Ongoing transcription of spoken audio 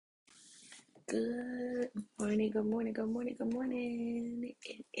Good morning, good morning, good morning, good morning.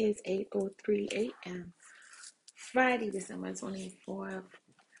 It is 8:03 a.m. Friday, December 24th,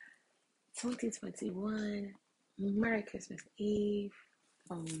 2021. Merry Christmas Eve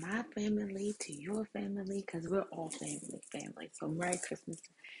from my family to your family, because we're all family. So Merry Christmas,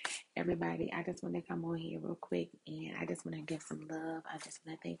 everybody. I just want to come on here real quick and I just want to give some love. I just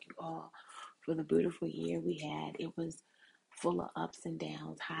want to thank you all for the beautiful year we had. It was full of ups and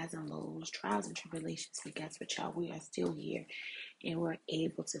downs, highs and lows, trials and tribulations. But guess what, y'all? We are still here and we're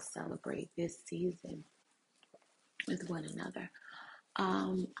able to celebrate this season with one another.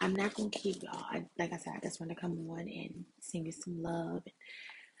 I'm not gonna keep y'all. Like I said, I just want to come on and send you some love,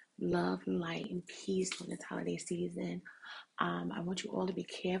 light, and peace for this holiday season. I want you all to be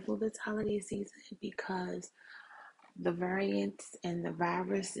careful this holiday season because the variants and the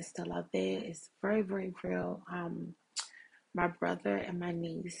virus is still out there. It's very, very real. My brother and my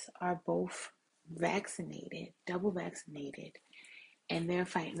niece are both vaccinated, double vaccinated, and they're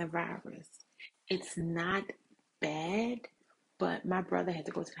fighting the virus. It's not bad, but my brother had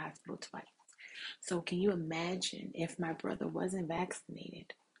to go to the hospital twice. So, can you imagine if my brother wasn't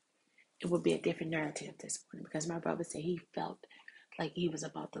vaccinated? It would be a different narrative this morning because my brother said he felt like he was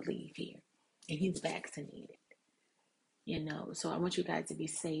about to leave here and he's vaccinated, So, I want you guys to be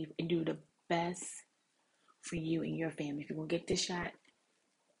safe and do the best for you and your family. If you're going to get the shot,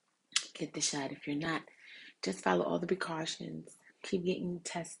 get the shot. If you're not, just follow all the precautions. Keep getting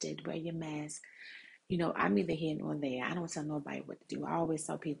tested. Wear your mask. I'm either here nor there. I don't tell nobody what to do. I always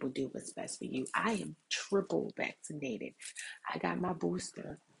tell people do what's best for you. I am triple vaccinated. I got my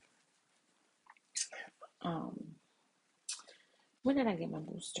booster. Um, when did I get my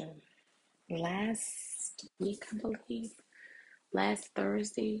booster? Last week, I believe. Last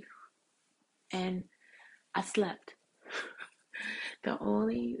Thursday. And I slept. The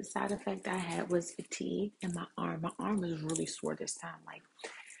only side effect I had was fatigue in my arm. My arm was really sore this time. Like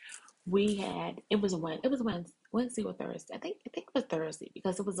Wednesday or Thursday. I think it was Thursday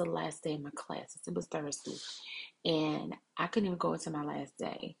because it was the last day of my classes. It was Thursday, and I couldn't even go into my last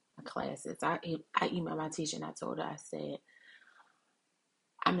day of classes. I emailed my teacher and I told her, I said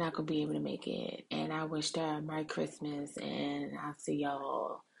I'm not gonna be able to make it, and I wished her a Merry Christmas, and I'll see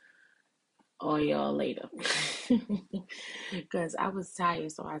y'all later. Because I was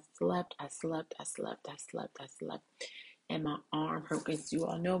tired, so I slept, and my arm hurt. Because you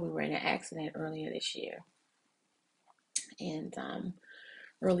all know we were in an accident earlier this year, and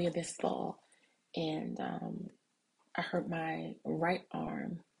earlier this fall, and I hurt my right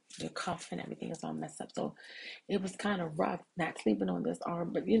arm. The cuff and everything is all messed up, so it was kind of rough not sleeping on this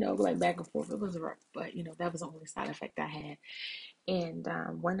arm. But like back and forth, it was rough. But that was the only side effect I had. And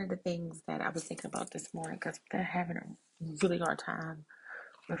one of the things that I was thinking about this morning, because they're having a really hard time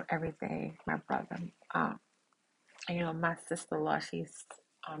with everything. My brother, my sister-in-law, she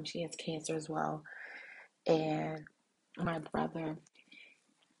has cancer as well, and my brother,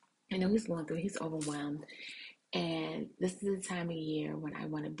 he's overwhelmed. And this is the time of year when I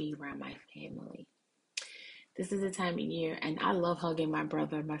want to be around my family. This is the time of year, and I love hugging my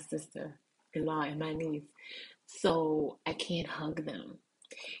brother, my sister-in-law, and my niece. So I can't hug them.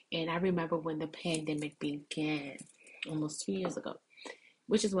 And I remember when the pandemic began almost 2 years ago,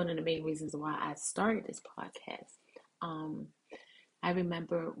 which is one of the main reasons why I started this podcast. I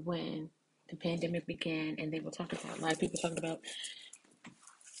remember when the pandemic began and they were talking about, a lot of people talking about,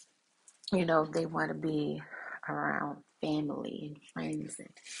 they want to be around family and friends.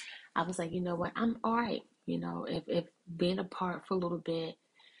 And I was like, you know what, I'm all right. If being apart for a little bit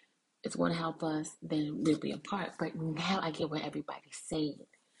is going to help us, then we'll be apart. But now I get what everybody's saying.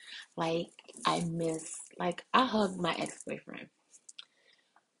 Like, I hugged my ex-boyfriend,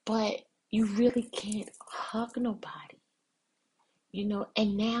 but you really can't hug nobody,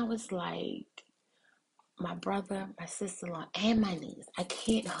 and now it's like my brother, my sister-in-law, and my niece. I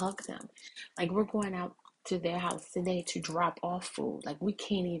can't hug them. Like, we're going out to their house today to drop off food. Like, we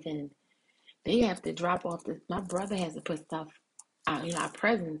can't even, they have to drop off my brother has to put stuff out, our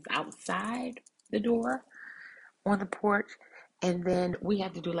presents outside the door on the porch, and then we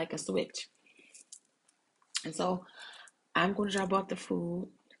have to do like a switch. And so I'm going to drop off the food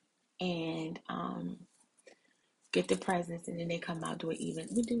and get the presents, and then they come out, we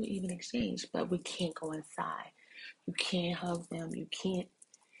do an even exchange, but we can't go inside. You can't hug them. You can't.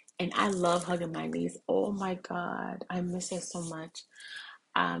 And I love hugging my niece. Oh my God, I miss her so much.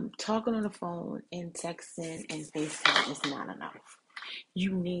 Talking on the phone and texting and FaceTime is not enough.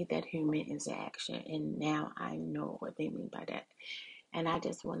 You need that human interaction, and now I know what they mean by that. And I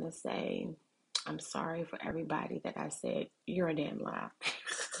just want to say, I'm sorry for everybody that I said you're a damn lie.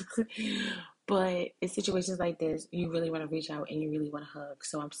 But in situations like this, you really want to reach out and you really want to hug.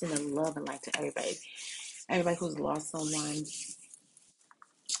 So I'm sending love and light to everybody. Everybody who's lost someone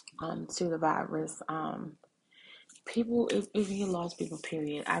to the virus. People, if you lost people,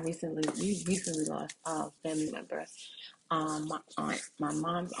 period. We recently lost family members. My aunt, my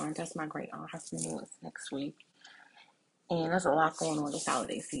mom's aunt, that's my great aunt. Her funeral is next week, and there's a lot going on this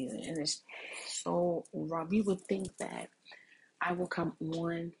holiday season, and it's so rough. You would think that I will come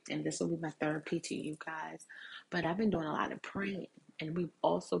on, and this will be my therapy to you guys, but I've been doing a lot of praying, and we've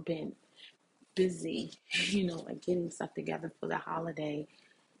also been busy, like getting stuff together for the holiday,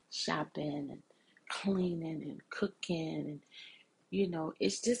 shopping and cleaning and cooking, and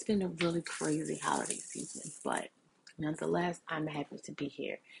it's just been a really crazy holiday season. But nonetheless, I'm happy to be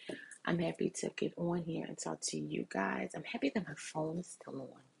here. I'm happy to get on here and talk to you guys. I'm happy that my phone is still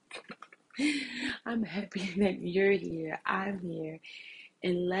on. I'm happy that you're here. I'm here.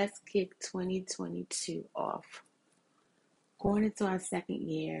 And let's kick 2022 off. Going into our second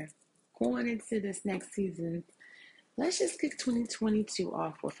year, going into this next season, let's just kick 2022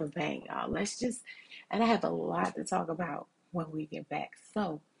 off with a bang, y'all. And I have a lot to talk about when we get back.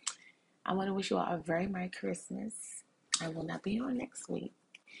 So, I want to wish you all a very Merry Christmas. I will not be on next week.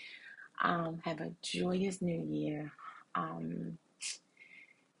 Have a joyous new year.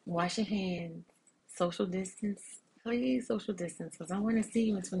 Wash your hands. Social distance. Please social distance because I want to see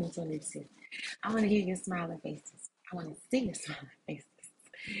you in 2022. I want to hear your smiling faces. I want to see your smiling faces.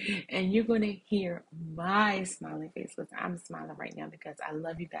 And you're going to hear my smiling face because I'm smiling right now because I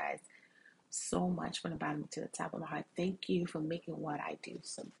love you guys so much from the bottom to the top of my heart. Thank you for making what I do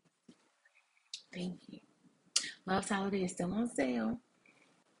so. Thank you. Love's Holiday is still on sale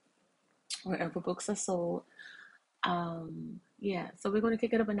wherever books are sold. Yeah, so we're going to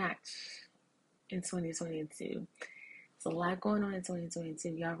kick it up a notch in 2022. It's a lot going on in 2022.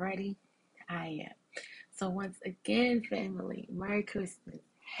 Y'all ready? I am. So once again, family, Merry Christmas,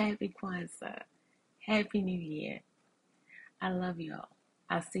 Happy Kwanzaa, Happy New Year. I love y'all.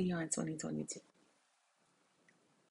 I'll see y'all in 2022.